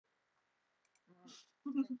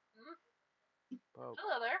Poke.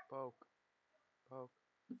 Hello there. Poke. Poke.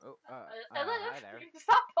 Oh, Hello. hi there.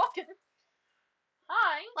 Stop talking.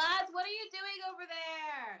 Hi. Lads, what are you doing over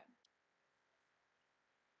there?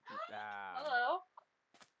 Hello.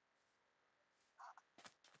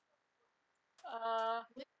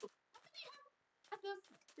 Have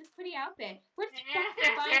this pretty outfit. Where's the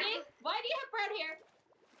binding? Why do you have brown hair?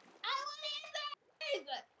 I want answers!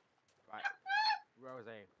 Right.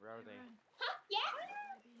 Rosie. Huh? Yeah?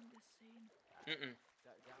 Mm-mm.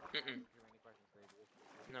 Mm-mm. Too many questions, lady.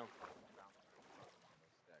 No. Bounce on the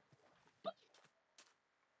stick.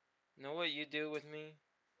 Know what you do with me?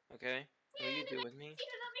 Okay? Know what you do with me?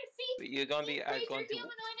 Let me see. But you're gonna be Wait, going to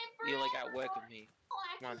humanoid and you're like at work with forever. me. Oh,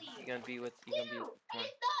 Come on, actually. you're gonna be with Ew, come on. I thought.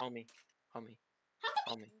 Hold me. Hold me. How come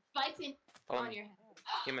Hold you me. spikes in Hold on me. your head?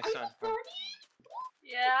 You're my Are you son. a guardian?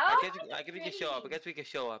 Yeah. I guess we can show up. I guess we can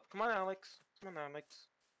show up. Come on, Alex. Come on, Alex.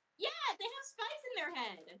 Yeah, they have spikes in their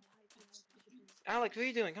head. Alex, what are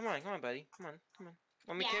you doing? Come on, buddy. Come on.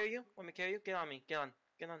 Want me to Yeah. carry you? Want me to carry you? Get on me. Get on.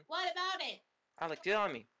 What about it? Alex, get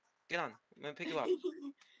on me. Get on. Let me pick you up.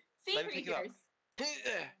 Sea Let me pick you up.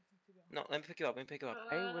 creatures. No, let me pick you up.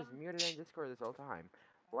 I was muted in Discord this whole time.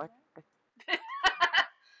 What?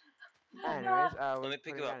 Oh Anyways, God. Let we're me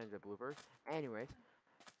pick you putting that up. into bloopers. Anyways,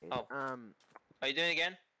 Oh, are you doing it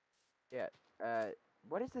again? yeah.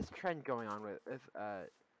 What is this trend going on with uh?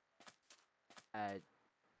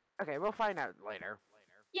 Okay, we'll find out later.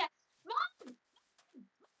 Yeah. Mom,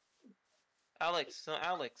 Alex, so we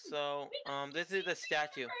got this is the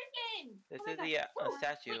statue. person. This Oh my is god. the Whoa,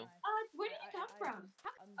 statue. wait, where did you come from? A How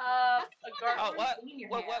come you have guard. that Oh, orange what? thing in your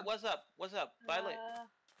hair? What's up? What's up? Violet. Uh,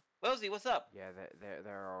 Rosie, what's up? Yeah,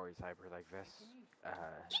 they're always hyper like this. I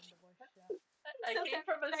So came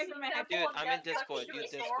from a sorry sea for my temple Dude, and I'm in got sucked Discord. into You're a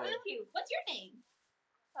in storm. Discord. Thank you. What's your name?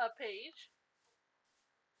 Paige.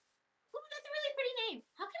 Oh, that's a really pretty name.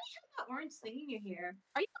 How come you have that orange thing in your hair?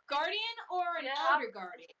 Are you a guardian or an Yeah. elder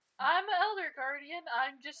guardian? I'm an elder guardian.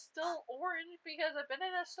 I'm just still orange because I've been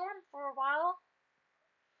in a storm for a while.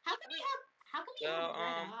 How come you have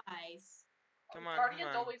red eyes? Come on,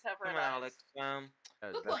 Guardians always have red eyes. Alex.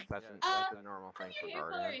 Good point. That's a normal thing for Your hair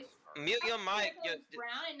color guardians. is Mute your mic. hair color is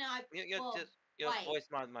brown and not Your white. voice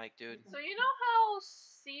mod mic, dude. So you know how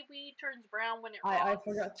seaweed turns brown when it rots? I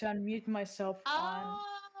forgot to unmute myself on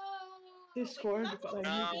Discord, Wait, but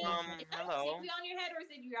I muted myself. is that hello. a on your head or is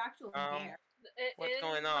it your actual hair? It What's is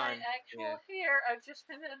going my on? actual hair. I've just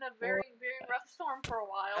been in a very, very rough storm for a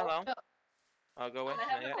while. Hello. I'll go away. And I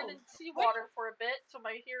haven't been in seawater for a bit, so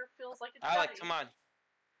my hair feels like it's Alex, dying. come on.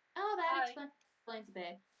 Oh, that Hi. explains a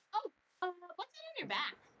bit. Oh, what's that on your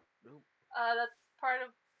back?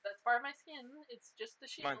 That's part of my skin. It's just a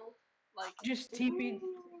shield. Like Just TP'd.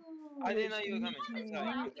 I didn't know you were coming.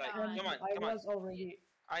 Sorry. Come on. I was already.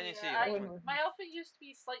 I didn't see yeah, you. my outfit used to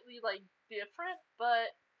be slightly like different,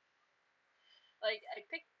 but like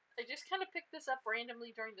I just kind of picked this up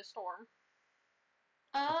randomly during the storm.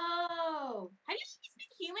 Oh, have you always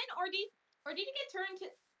been human, or did you get turned to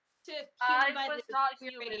human I by was the not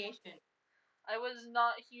weird human. radiation? I was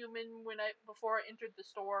not human before I entered the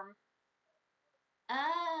storm.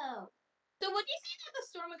 Oh, so would you say that the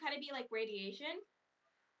storm would kind of be like radiation?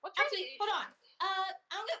 What's Actually, radiation? hold on.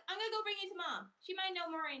 I'm gonna go bring it to mom. She might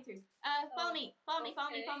know more answers. Follow me. Lads,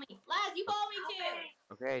 you follow me too.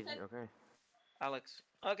 Okay. Alex.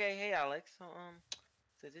 Okay, hey Alex. So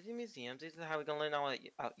this is a museum. This is how we're gonna learn all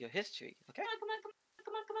about your history. Okay. Come on.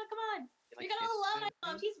 Like You're gonna love my history?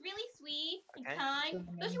 mom. She's really sweet and Okay. kind.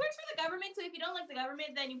 So she works for the government. So if you don't like the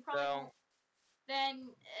government, then you probably won't. Then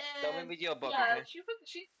So let me read you a book, Yeah,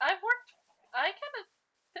 okay? I've worked. I kind of.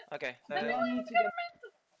 Okay. Been You in all need to get.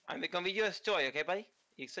 I'm gonna read you a story, okay, buddy?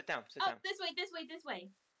 You sit down. Oh, this way.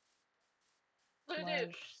 Blue dude.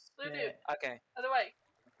 Flash. Blue dude. Okay. Other way.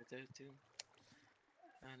 Oh, dang it!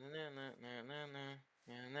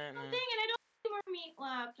 I don't have any more meat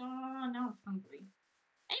left. Oh, now I'm hungry.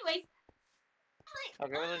 Anyways.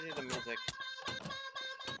 Okay, we'll listen to the music.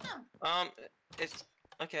 It's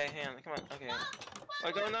okay. Hang on. Come on. Okay.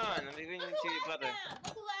 What's going on? I'm leaving you to your brother.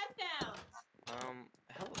 Look who last down.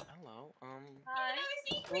 Hello. Hi.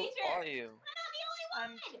 Who are you?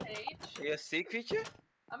 I'm Paige. Are you a sea creature?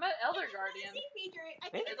 I'm an elder guardian. I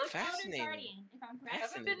think Hey, it's an elder fascinating. guardian, if I'm I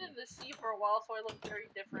correct. haven't been in the sea for a while, so I look very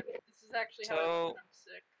different. This is actually how I So- look when I'm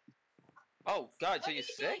sick. Oh God, so What you're are you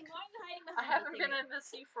sick? doing? Why are you hiding I behind haven't been in the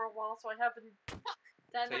sea for a while, so I haven't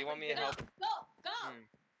done So you want me to help? Go!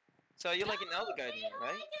 So you're like an elder guardian,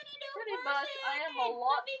 right? Pretty much. I am a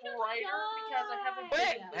lot brighter because I haven't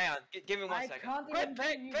Wait, been. hang on. Give me 1 I second. can't even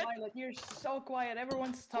hear you, Violet. You're so quiet.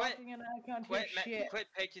 Everyone's talking and I can't hear shit. Quit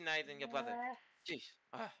patronizing your brother. Jeez.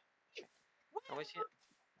 How was she? Say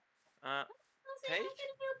Paige? hi to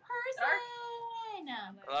the new person.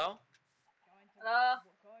 Hello? Hello?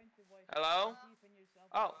 Hello?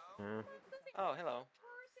 Oh. Yeah. Oh, hello.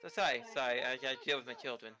 So sorry, I deal with my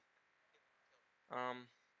children.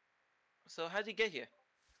 So how'd you get here?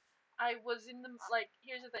 I was in the,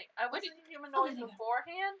 here's the thing. I was in Oh, Humanoid there you go.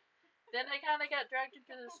 beforehand. Then I kind of got dragged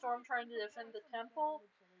into the storm trying to defend the temple.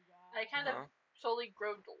 I kind of slowly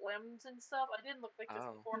grew limbs and stuff. I didn't look like this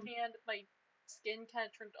Oh. beforehand. My skin kind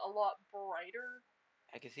of turned a lot brighter.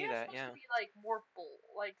 I can see It's that, supposed yeah. to be more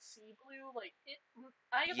sea blue.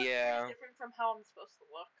 I look Yeah. very different from how I'm supposed to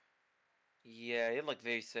look. Yeah, you look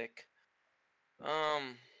very sick.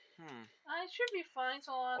 I should be fine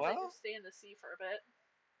so long as I just stay in the sea for a bit.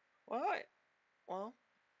 Well,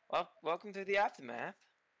 welcome to the aftermath.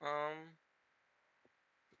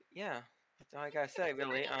 Yeah, that's all I gotta say,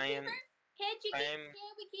 really. Can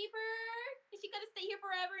we keep her? Is she gonna stay here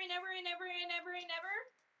forever and ever and ever and ever and ever?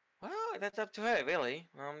 Well, that's up to her, really.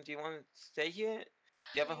 Do you want to stay here?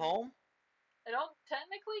 Do you have a home? I don't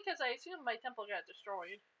technically, because I assume my temple got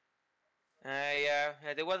destroyed. Yeah,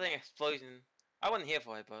 there was an explosion. I wasn't here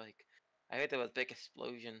for it, but I heard there was a big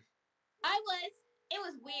explosion. I was. It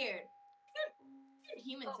was weird. You're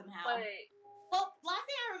human somehow. Wait. Well, last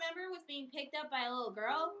thing I remember was being picked up by a little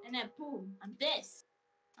girl, and then boom, I'm this.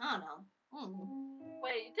 I don't know.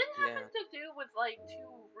 Wait, it didn't happen to do with two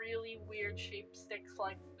really weird shaped sticks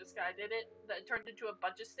like this guy did it? That turned into a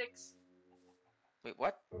bunch of sticks? Wait,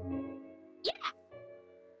 what? Yeah!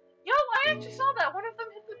 Yo, I actually saw that! One of them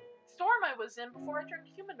hit the storm I was in before I turned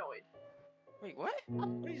humanoid. Wait, what? What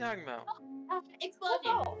are you talking about?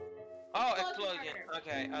 Explosion. Oh, explosion.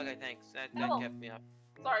 Okay, thanks. That kept me up.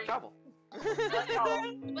 Sorry. Trouble.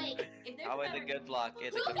 Wait, if there's Always a good luck.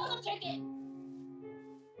 It's a who good killed luck. a chicken?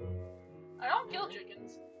 I don't kill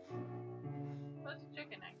chickens. What's a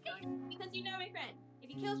chicken actually? Because you're not my friend. If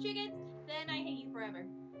you kill chickens, then I hate you forever.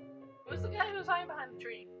 Who's the guy who's hiding behind the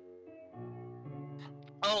tree?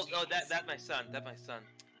 Oh, that's my son. That's my son.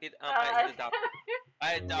 He's adopted.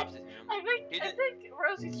 I adopted him. I think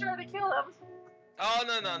Rosie's trying to kill him. Oh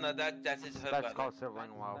no, that's his her brother. That's called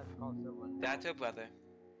sibling love. That's her brother.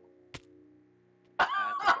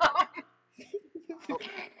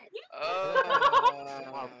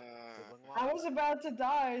 I was about to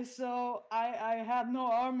die, so I had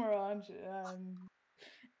no armor on, and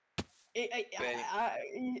I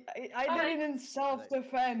did it in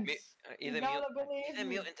self-defense. You gotta believe me.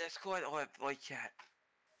 Mute in Discord or voice chat.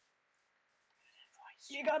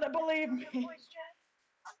 You gotta believe me.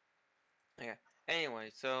 Okay. Anyway,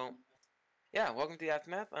 so yeah, welcome to the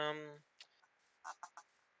aftermath.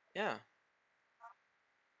 Yeah.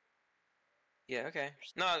 Yeah. Okay.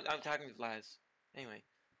 No, I'm talking to Laz. Anyway,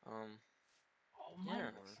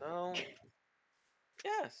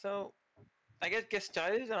 So I guess get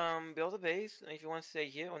started. Build a base if you want to stay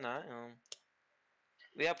here or not.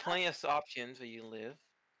 We have plenty of options where you live.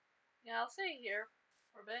 Yeah, I'll stay here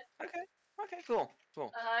for a bit. Okay. Cool.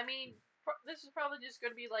 I mean, this is probably just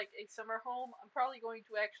going to be like a summer home. I'm probably going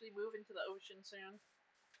to actually move into the ocean soon.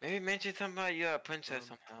 Maybe mention something about your princess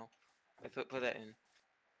somehow. Put that in.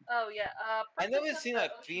 Oh yeah. I never seen a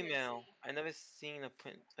female. I never seen a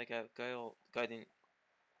girl guardian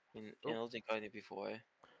in Elden Guardian before.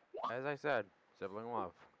 As I said, sibling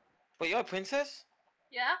love. But you're a princess?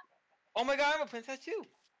 Yeah. Oh my god, I'm a princess too.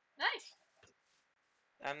 Nice.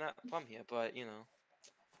 I'm not from here, but you know.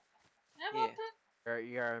 Yeah.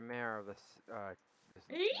 You're a mayor of this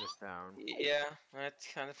town. Yeah, that's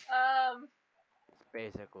kind of.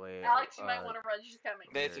 Basically. Alex, you might want to run. She's coming.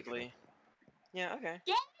 Basically. Yeah. Okay.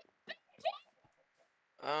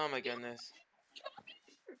 Oh my goodness.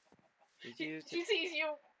 Did you? She sees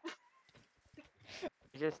you.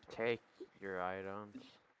 Just take your items.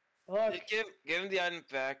 Look. Give him the item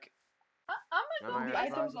back. I'm gonna go. The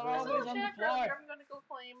items are always on the floor. I'm gonna go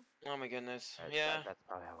claim. Oh my goodness. That's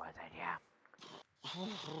probably a wise idea.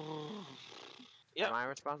 Yeah. My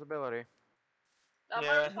responsibility.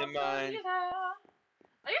 Yeah, in mine.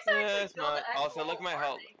 I used to actually build an actual Also, look at my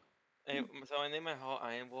hoe. army. So I named my hoe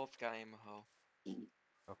Iron Wolf. Got him a hoe.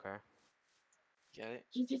 Okay. Get it?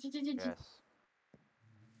 Yes.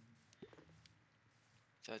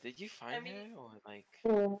 So did you find her or like?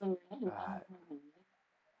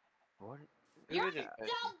 What? You're a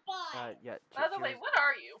dumb boy. Yeah. By the way, what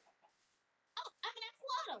are you? Oh, I'm an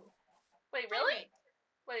axolotl. Wait, really?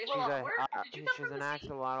 Wait, hold on. Where did you come she's from an the sea?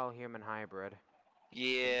 axolotl human hybrid.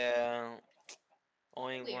 Yeah.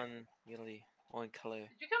 Only one, really, one color.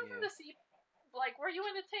 Did you come from the sea? Like, were you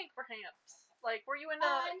in a tank, perhaps? Like, were you in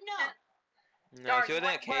a? No, she was in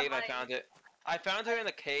a cave. I found it. I found her in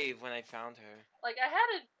a cave when I found her. Like, I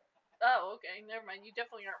had Oh, okay. Never mind. You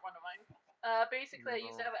definitely aren't one of mine. Basically, I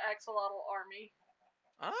used to have an axolotl army.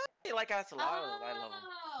 I like axolotls. I love them.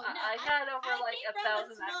 Oh, no, I had over like came from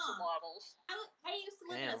 1,000 swamp. axolotls. I used to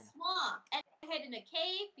live in a Damn. swamp, and I hid in a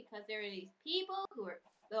cave because there were these people who were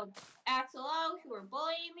the axolotls who were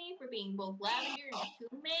bullying me for being both lavender and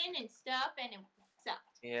human and stuff, and it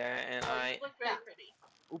sucked. Yeah, and Oh, you I look very pretty.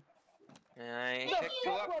 picked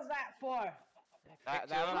you What up. was that for? That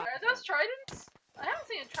you up. was Are those tridents? I haven't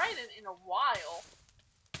seen a trident in a while.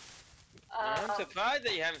 I'm surprised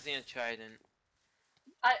that you haven't seen a trident.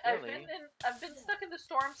 I've Really? been stuck in the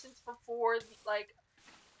storm since before.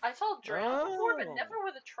 I saw drown before, but Oh. never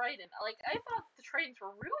with a trident. Like I thought the tridents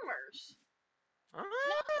were rumors. Oh.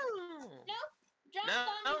 No, drowned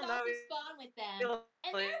zombies no, also spawn with them,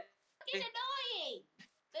 and they're fucking annoying.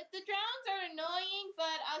 The drowns are annoying,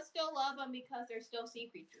 but I still love them because they're still sea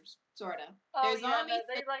creatures, sorta. Oh They're yeah, zombies.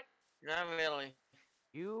 they like Not really.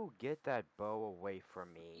 You get that bow away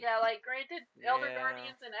from me. yeah. Like granted, Elder Yeah.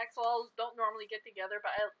 Guardians and Axolotls don't normally get together,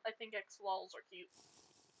 but I think Axolotls are cute.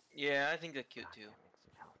 Yeah, I think they're cute God too. damn it,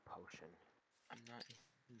 it's health potion. I'm not.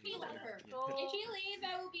 We love her. Oh. If she leaves,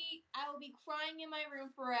 I will be crying in my room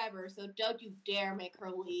forever. So don't you dare make her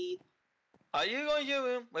leave. Are you going to your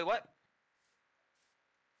room? Wait, what?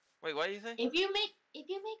 Wait, what do you say? If you make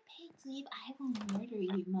Paige leave, I will murder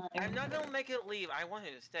you, mother. I'm not gonna make it leave. I want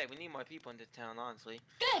her to stay. We need more people in the town, honestly.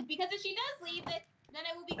 Good, because if she does leave, then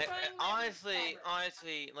I will be crying. Honestly,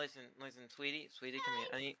 listen, sweetie,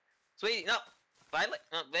 come here. Sweetie, no, Violet,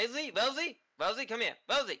 no, Rosie, come here,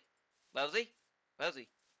 Rosie, come here, Rosie,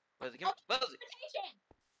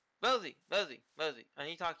 I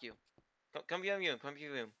need to talk to you. Come to your room,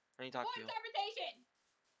 I need to talk to you. Interpretation.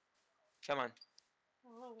 Come on,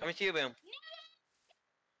 come into your room.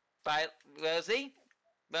 Rosie,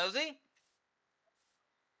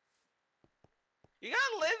 you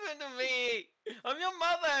gotta listen to me. I'm your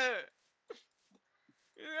mother.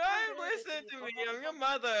 You gotta listen to me. I'm your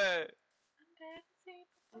mother.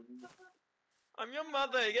 I'm your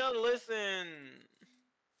mother. You gotta listen.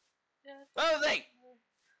 Rosie!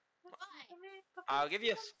 I'll give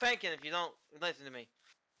you a spanking if you don't listen to me.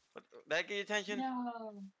 That get your attention?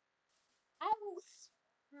 No. I will.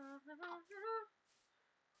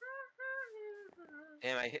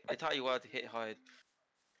 Damn, I taught you what to hit hard.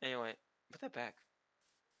 Anyway, put that back.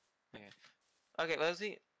 Okay,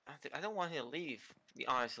 Rosie, I don't want her to leave,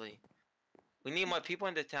 honestly. We need more people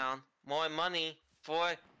in the town, more money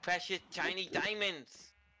for precious shiny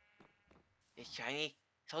diamonds. It's shiny,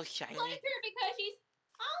 so shiny. I like her because she's.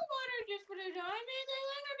 I don't want her just for the diamonds. I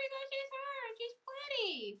like her because she's her. She's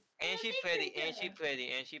pretty. And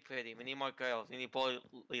she's pretty. We need more girls. We need boy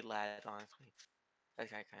lads, honestly.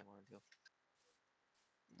 That's what I kind of want to do.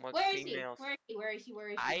 More Where is females. she? Where is she?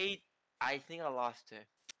 I think I lost her.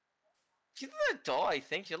 She's an adult, I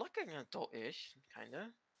think. She looks like an adult-ish,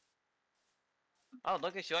 kinda. Oh,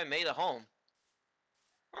 look at you! I made a home.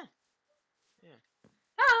 Huh. Yeah.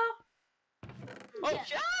 Hello. Oh, Yeah.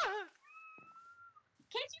 yeah!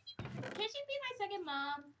 Can she be my second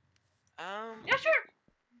mom? Yeah, sure.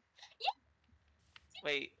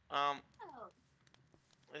 Wait, Oh.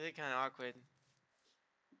 is it kind of awkward?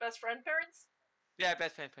 Best friend parents. Yeah,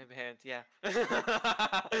 best friend parents, yeah.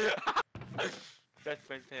 Best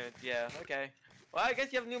friend parents, yeah, okay. Well, I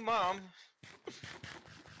guess you have a new mom.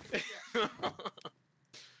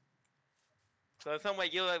 So in some way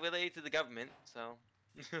you're related to the government, so.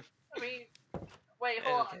 I mean, wait,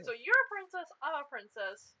 hold on. So you're a princess. I'm a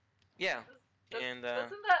princess. Yeah. Doesn't that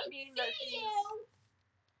mean that she's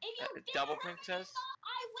If you double princess?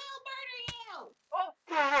 I will murder you. Oh.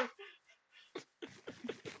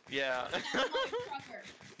 Yeah.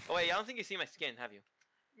 Oh wait, I don't think you see my skin, have you?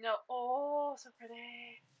 No. Oh, so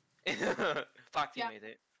pretty. Foxy made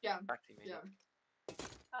it. Yeah. Foxy made it.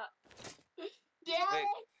 Damn Wait. it.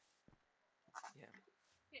 Yeah.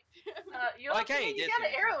 You got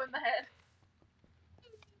an arrow in the head.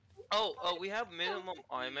 Oh, we have minimum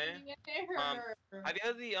armor. Have you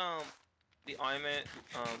heard the armor,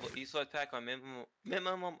 resource pack on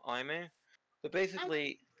minimum armor? So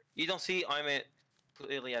basically, you don't see armor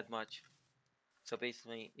clearly as much. So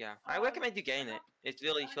basically, yeah, I recommend you getting it. It's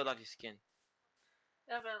really shows off your skin.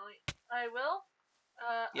 Definitely, I will.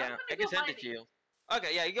 Yeah, I can send it to you.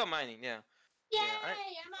 Okay, yeah, you go mining. Yeah. Yay! Yeah,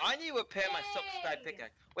 I need to repair my subscribe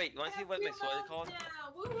pickaxe. Wait, you want to see what my sword is called?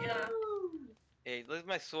 Yeah. Hey, look at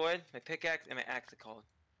my sword, my pickaxe, and my axe are called.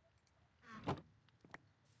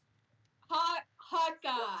 Hot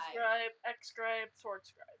guy. Scribe, sword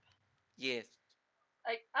scribe. Yes.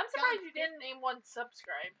 I'm surprised you didn't name one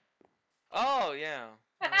subscribe. Oh yeah.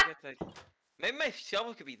 I guess maybe my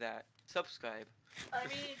shovel could be that. Subscribe. I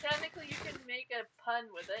mean, technically you can make a pun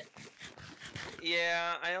with it.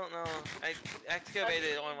 Yeah, I don't know.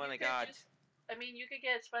 Excavated the only one I got. You could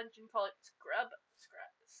get a sponge and call it scribe.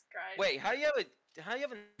 Wait, how do you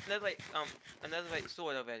have another like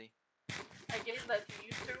sword already? I gave that to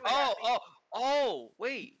you threw it Oh, at me.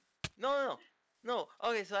 wait. No.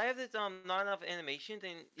 Okay, so I have this not enough animation.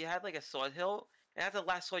 Then you had like a sword hill, and that's the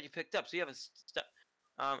last sword you picked up. So you have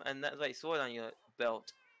another like sword on your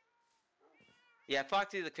belt. Yeah, talk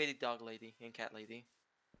to the crazy dog lady and cat lady.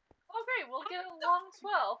 Oh great, we'll get along as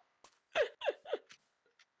well.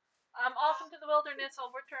 I'm off into the wilderness.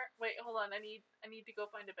 I'll return. Wait, hold on. I need to go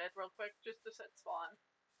find a bed real quick just to set spawn.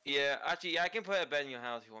 Yeah, actually, I can put a bed in your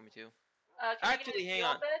house if you want me to. Can Actually, I get a hang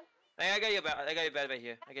on. bed? I got your bed. I got your bed right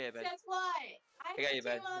here. I got your bed. Guess what? I I got have your two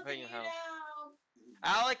bed. moms Put it and in your you house.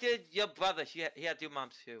 now. Alex did your brother. He had two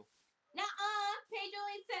moms too. Nuh-uh. Paige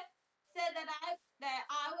only said that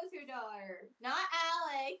I was her daughter, not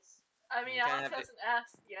Alex. I mean, You kind of Alex have to. hasn't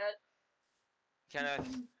asked yet. You kind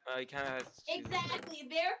of have to. Exactly.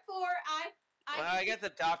 Therefore, Well, I guess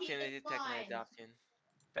adoption is technically adoption.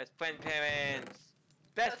 Best friend parents.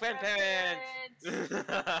 Best friend parents.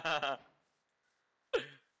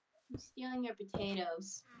 I'm stealing your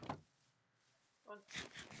potatoes.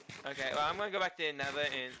 Okay, well, I'm gonna go back to Nether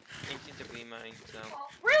and ancient debris mine. So Oh,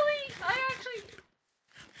 really? I actually.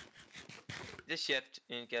 just shift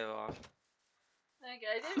and get it off. Okay,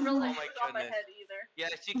 I didn't really Oh put my it on my goodness. head either. Yeah,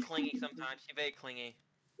 she's clingy sometimes. She's very clingy.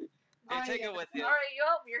 Here, Oh, take yeah. it with you. Alright,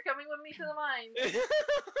 you're coming with me to the mines.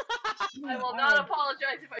 I will Alright. not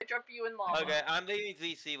apologize if I drop you in lava. Okay, I'm leaving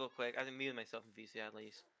VC real quick. I muted myself in VC at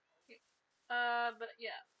least. But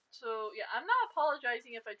yeah. So, yeah, I'm not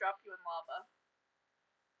apologizing if I drop you in lava.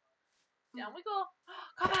 Down we go.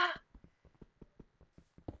 Come on!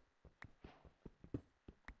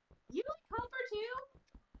 You like copper too?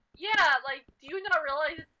 Yeah, like, do you not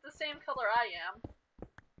realize it's the same color I am?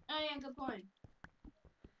 Oh yeah, good point.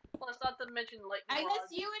 Plus, not to mention lightning I guess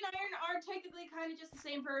rods. you and Iron are technically kind of just the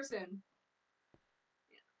same person.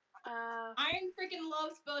 Yeah. Iron freaking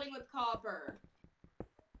loves building with copper.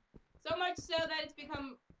 So much so that it's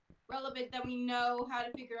become relevant that we know how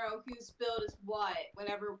to figure out whose build is what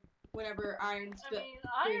whenever Iron's doing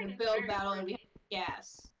Iron a is build very battle and we wordy. have to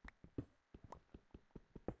guess.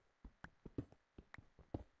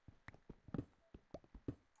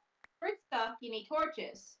 First stuff, you need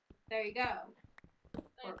torches. There you go.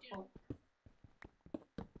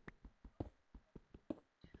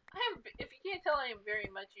 If you can't tell, I am very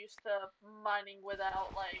much used to mining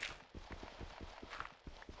without, like...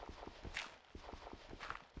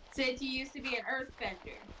 Since you used to be an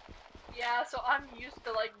earthbender. Yeah, so I'm used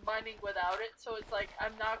to, like, mining without it, so it's like,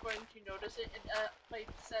 I'm not going to notice it, and my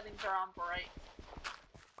settings are on bright.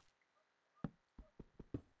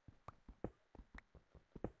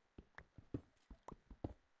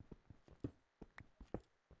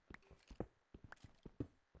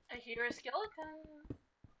 I hear a skeleton.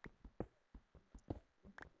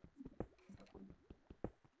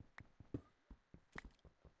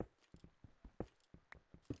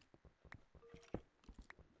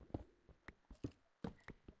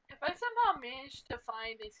 If I somehow manage to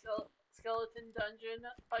find a skeleton dungeon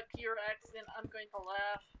by pure accident, I'm going to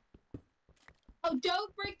laugh. Oh,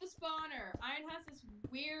 don't break the spawner! Iron has this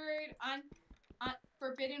weird,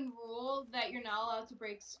 forbidden rule that you're not allowed to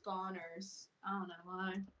break spawners. I don't know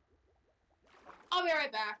why. I'll be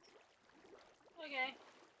right back. Okay.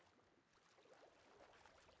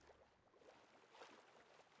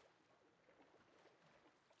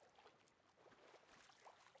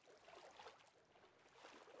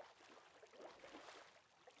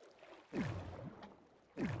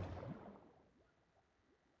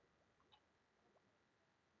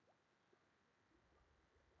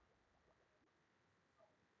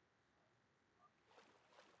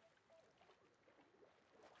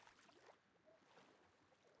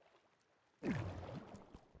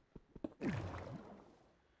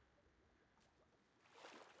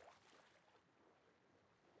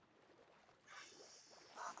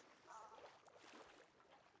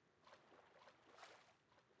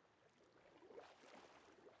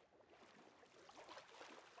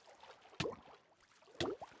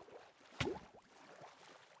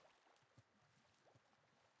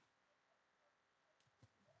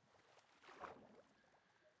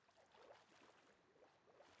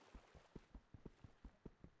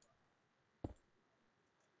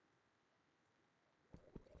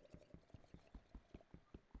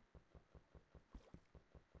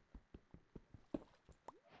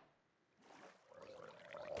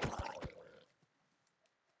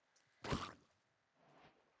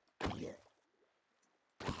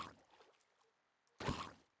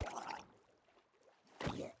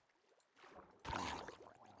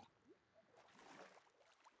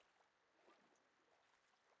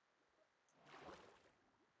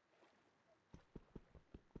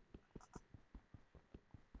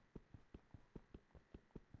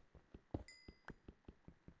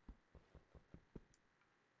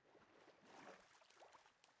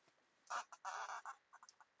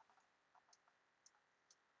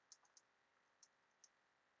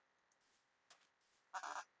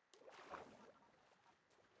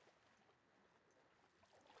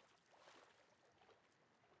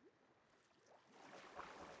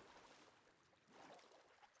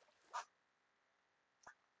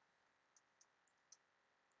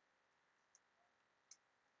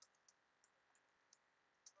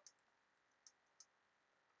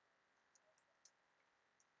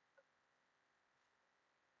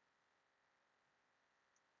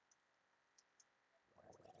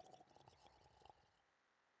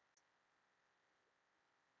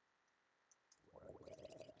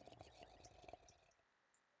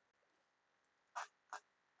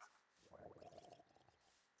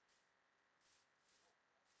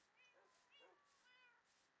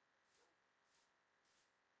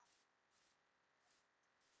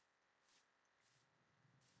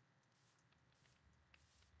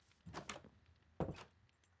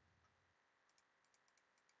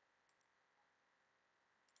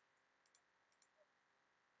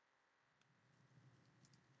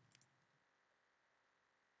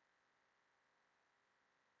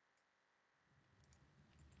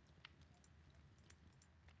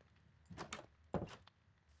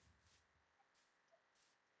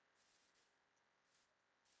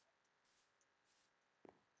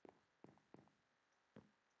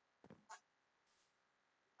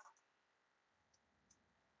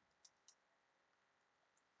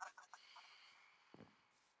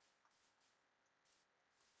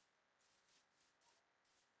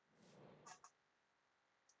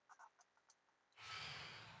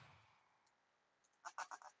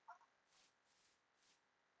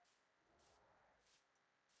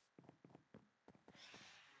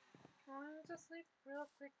 to sleep real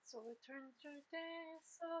quick so it turns your day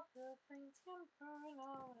so the things can burn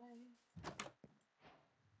away.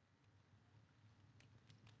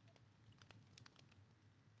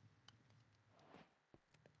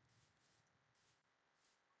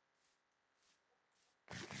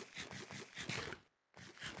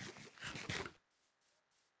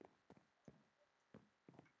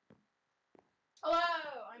 Hello,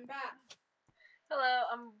 I'm back. Hello,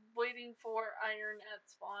 I'm waiting for Iron at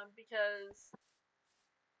spawn because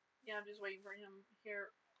yeah, I'm just waiting for him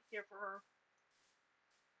here for her.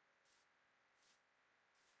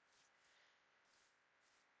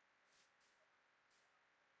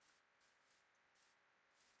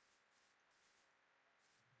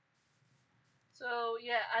 So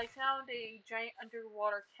yeah, I found a giant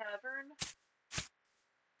underwater cavern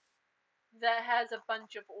that has a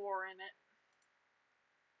bunch of ore in it.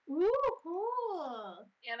 Ooh, cool.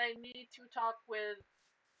 And I need to talk with.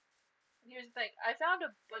 Here's the thing: I found a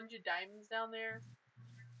bunch of diamonds down there.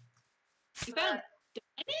 You found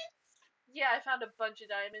diamonds? Yeah, I found a bunch of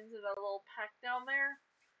diamonds in a little pack down there,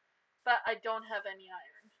 but I don't have any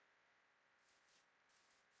iron.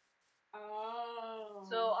 Oh.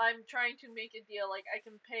 So I'm trying to make a deal. Like I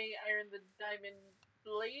can pay Iron the diamond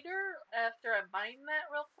later after I mine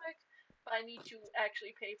that real quick, but I need to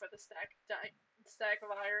actually pay for the stack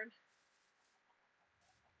of iron.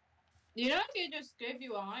 You know, I could just give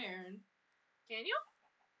you iron. Can you?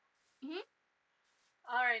 Mhm.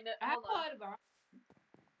 All right, I have hold a on. lot of iron.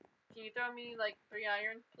 Can you throw me like 3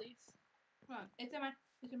 iron, please? Come on, it's in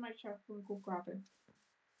my chest. Let me go grab it.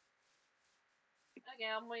 Okay,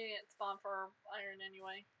 I'm waiting at spawn for iron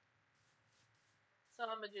anyway. So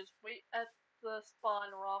I'm gonna just wait at the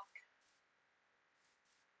spawn rock.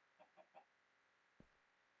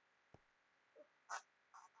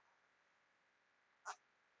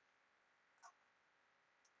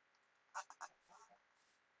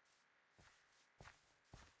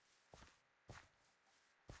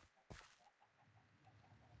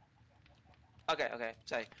 Okay,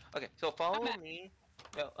 sorry. Okay, so follow me.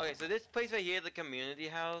 No, okay, so this place right here is the community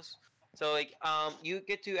house. So like, you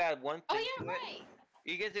get to add one Oh thing yeah, to it. right.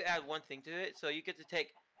 You get to add one thing to it, so you get to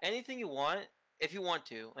take anything you want, if you want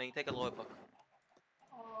to, and you take a lore book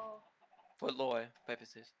Oh, for lore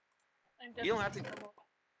purposes. I'm You don't have definitely to. gonna.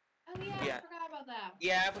 Oh yeah, I Yeah, forgot about that.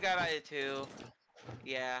 yeah, I forgot about it too.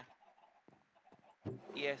 Yeah,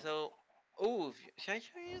 yeah. So, oh, should I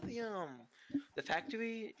show you the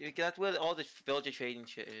factory? Because that's where all the villager trading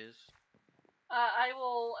shit is. I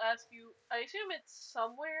will ask you. I assume it's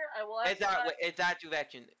somewhere. I will ask It's that I. way. It's that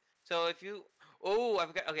direction. So if you, oh, I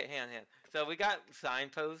forgot. Okay, hang on. So we got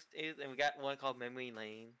signpost is, and we got one called Memory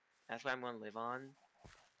Lane. That's what I'm gonna live on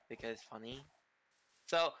because it's funny.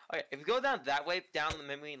 So okay, if you go down that way, down the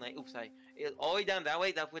Memory Lane. Oops, sorry. All the way down that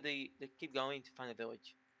way. That's where they keep going to find a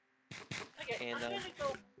village. Okay, And I'm gonna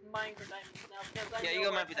go mine for diamonds now because I yeah, you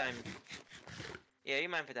know go where mine I'm for heading. diamonds. Yeah, you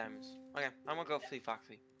mine for diamonds. Okay, I'm gonna go Yeah. see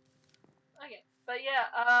Foxy. Okay, but yeah,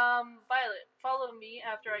 Violet, follow me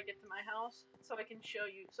after I get to my house so I can show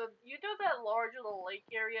you. So you know that large little lake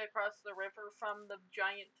area across the river from the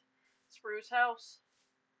giant spruce house?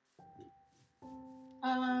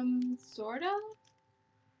 Sort of.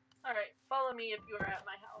 Alright, follow me if you are at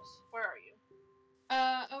my house. Where are you?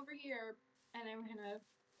 Over here, and I'm gonna.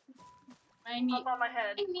 I Up need. on my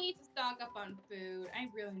head. I need to stock up on food. I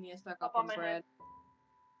really need to stock Up up on on my head.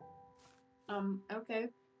 bread. Okay.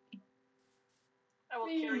 I will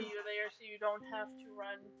carry you there so you don't have to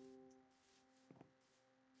run.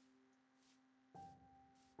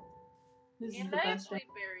 This is And the I have best. sweet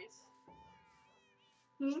berries.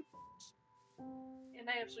 Hmm? And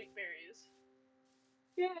I have sweet berries.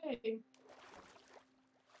 Yay.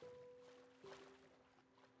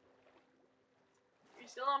 Are you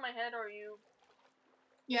still on my head or are you?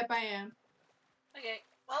 Yep, I am. Okay,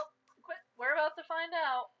 well, quit. We're about to find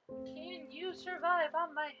out. Can you survive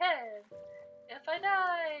on my head if I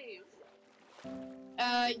dive?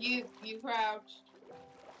 You crouched.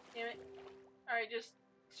 Damn it. Alright, just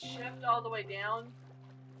shift all the way down.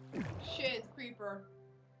 Shit, it's creeper.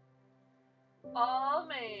 Oh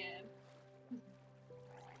man.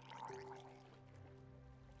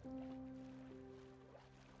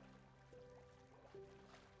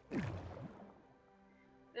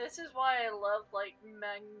 This is why I love like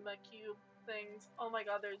magma cube things. Oh my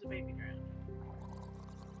god, there's a baby drowning.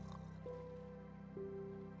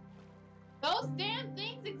 Those damn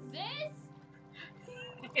things exist?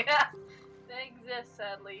 Yeah, they exist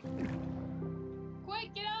sadly.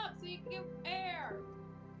 Quick, get up so you can get air.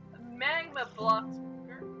 Magma blocks.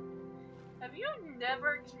 Have you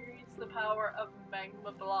never experienced the power of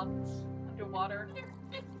magma blocks underwater?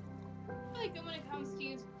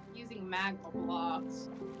 magma blocks.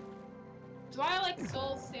 That's why I like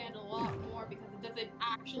soul sand a lot more, because it doesn't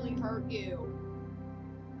actually hurt you.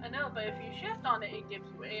 I know, but if you shift on it, it gives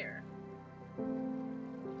you air.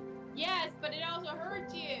 Yes, but it also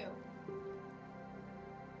hurts you.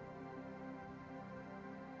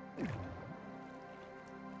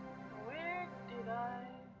 Where did I...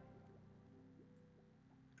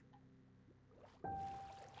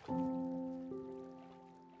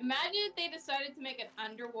 Imagine if they decided to make an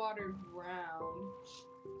underwater drown.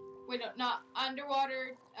 Wait, no, not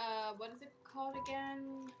underwater, what is it called again?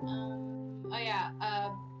 Oh yeah,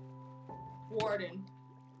 Warden.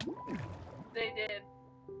 They did.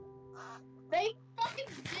 They fucking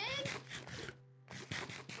did?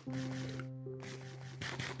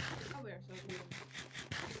 Oh, we are so weird.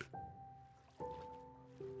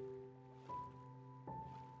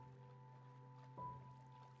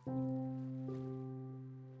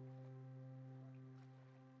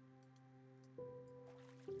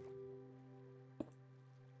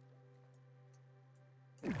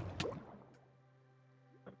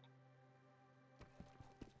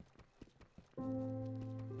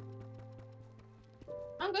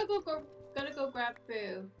 I'm gonna go grab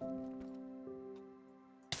food.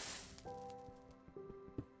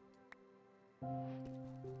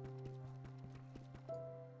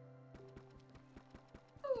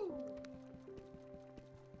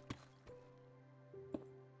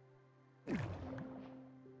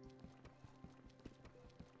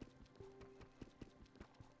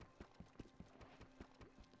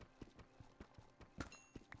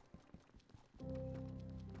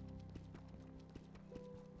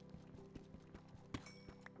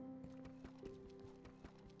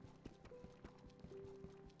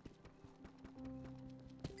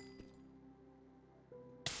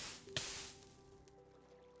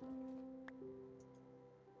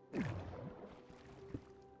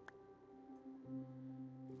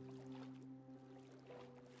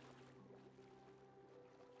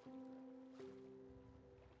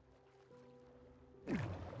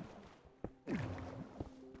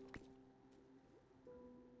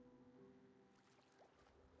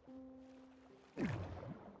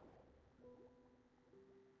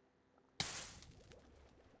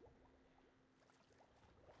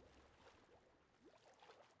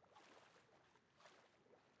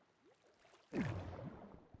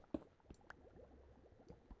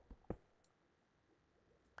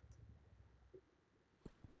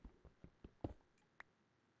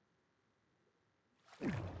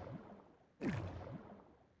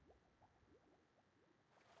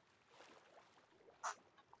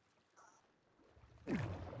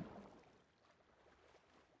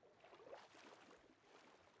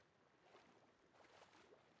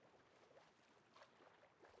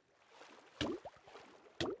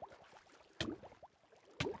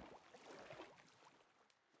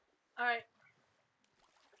 Alright.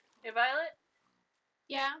 Hey, Violet?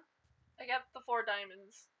 Yeah? I got the 4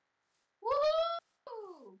 diamonds.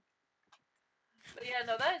 Woohoo! But yeah,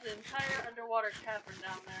 no, that is an entire underwater cavern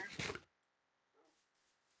down there.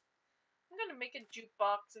 I'm gonna make a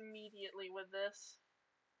jukebox immediately with this.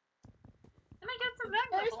 And I get some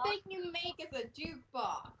magma First blocks. thing you make is a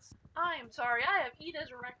jukebox. I'm sorry, I have Ida's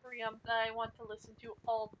Requiem that I want to listen to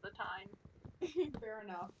all the time. Fair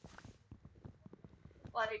enough.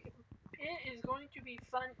 Like, it is going to be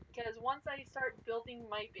fun, because once I start building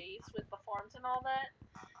my base with the farms and all that,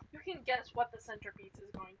 you can guess what the centerpiece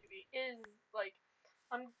is going to be. It is, like,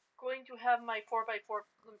 I'm going to have my 4x4,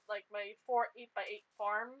 like, my 4 8x8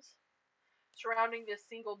 farms surrounding this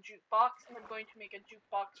single jukebox, and I'm going to make a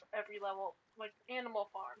jukebox for every level, like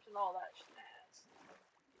animal farms and all that jazz.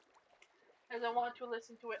 As I want to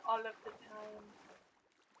listen to it all of the time.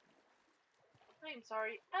 I'm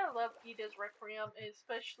sorry, I love Ida's Requiem,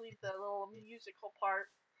 especially the little musical part.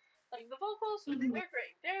 Like, the vocals, they're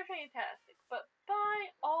great, they're fantastic, but by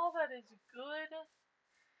all that is good,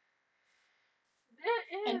 it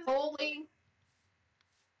is... And holy.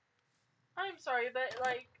 I'm sorry, but,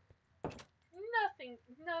 like, nothing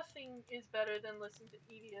is better than listening to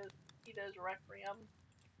Ida's Requiem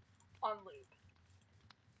on loop.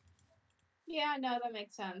 Yeah, no, that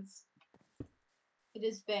makes sense. It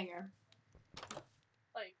is banger.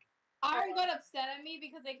 Like, Aaron got upset at me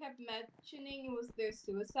because they kept mentioning it was their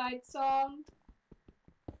suicide song.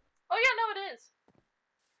 Oh yeah, no, it is.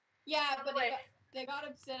 Yeah, By but the way, they got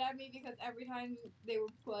upset at me because every time they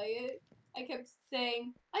would play it, I kept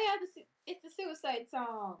saying, "Oh yeah, it's the suicide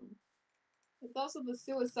song. It's also the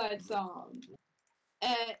suicide song."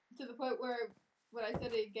 And to the point where when I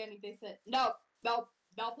said it again, they said, "Nope,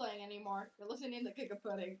 not playing anymore. You're listening to Kick a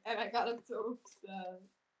Pudding," and I got so upset.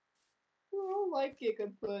 Oh like Giga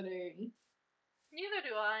Pudding. Neither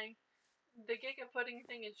do I. The Giga Pudding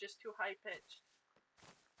thing is just too high pitched.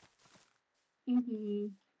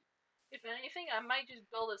 If anything, I might just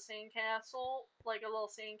build a sandcastle, like a little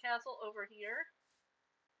sandcastle over here.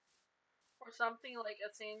 Or something like a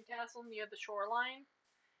sandcastle near the shoreline.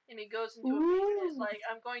 And it goes into a basement. Like,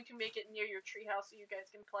 I'm going to make it near your treehouse so you guys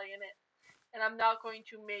can play in it. And I'm not going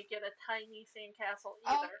to make it a tiny sandcastle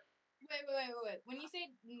either. Wait. When you say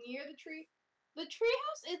near the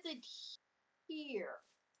treehouse isn't here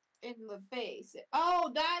in the base.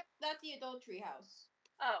 Oh, that's the adult treehouse.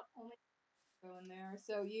 Oh. Only go in there.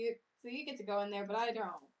 So you get to go in there, but I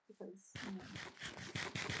don't because.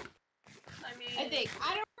 I mean,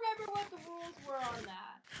 I don't remember what the rules were on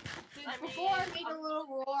that. Before I made a little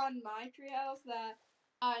rule on my treehouse that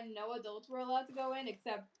no adults were allowed to go in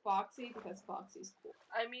except Foxy because Foxy's cool.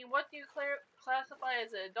 I mean, what do you classify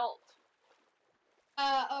as an adult?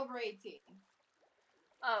 Over 18.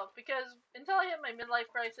 Oh, because until I hit my midlife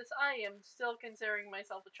crisis, I am still considering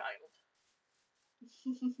myself a child.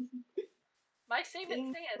 My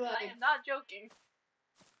statement stands. I am not joking.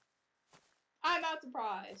 I'm not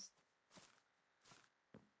surprised.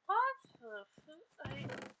 What the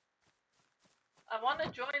I want to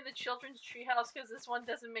join the children's treehouse because this one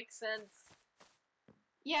doesn't make sense.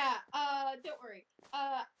 Yeah, don't worry.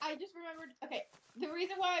 I just remembered. Okay, the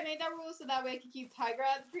reason why I made that rule is so that way I could keep Tiger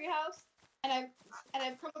out of the treehouse, and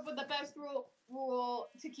I've come up with the best rule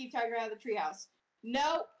to keep Tiger out of the treehouse.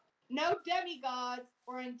 No demigods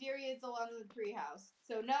or Endirians along the treehouse.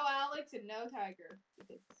 So no Alex and no Tiger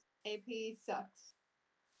because AP sucks.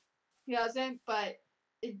 He doesn't, but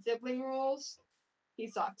in sibling rules, he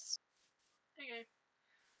sucks. Okay.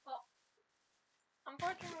 Well,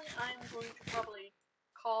 unfortunately, I am going to probably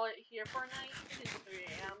call it here for a night. It is 3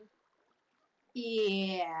 a.m.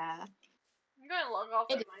 Yeah. I'm going to log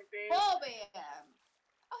off at my base. 12 a.m.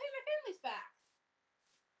 Oh, hey, my family's back.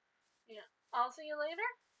 Yeah. I'll see you later.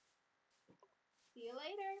 See you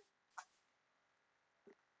later.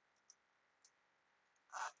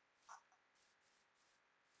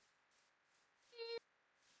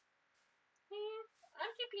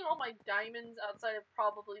 I'm keeping all my diamonds outside of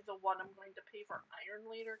probably the one I'm going to pay for iron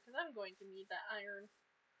later, because I'm going to need that iron.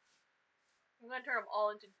 I'm going to turn them all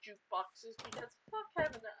into jukeboxes, because fuck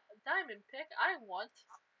having a diamond pick. I want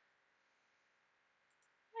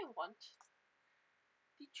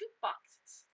the jukeboxes.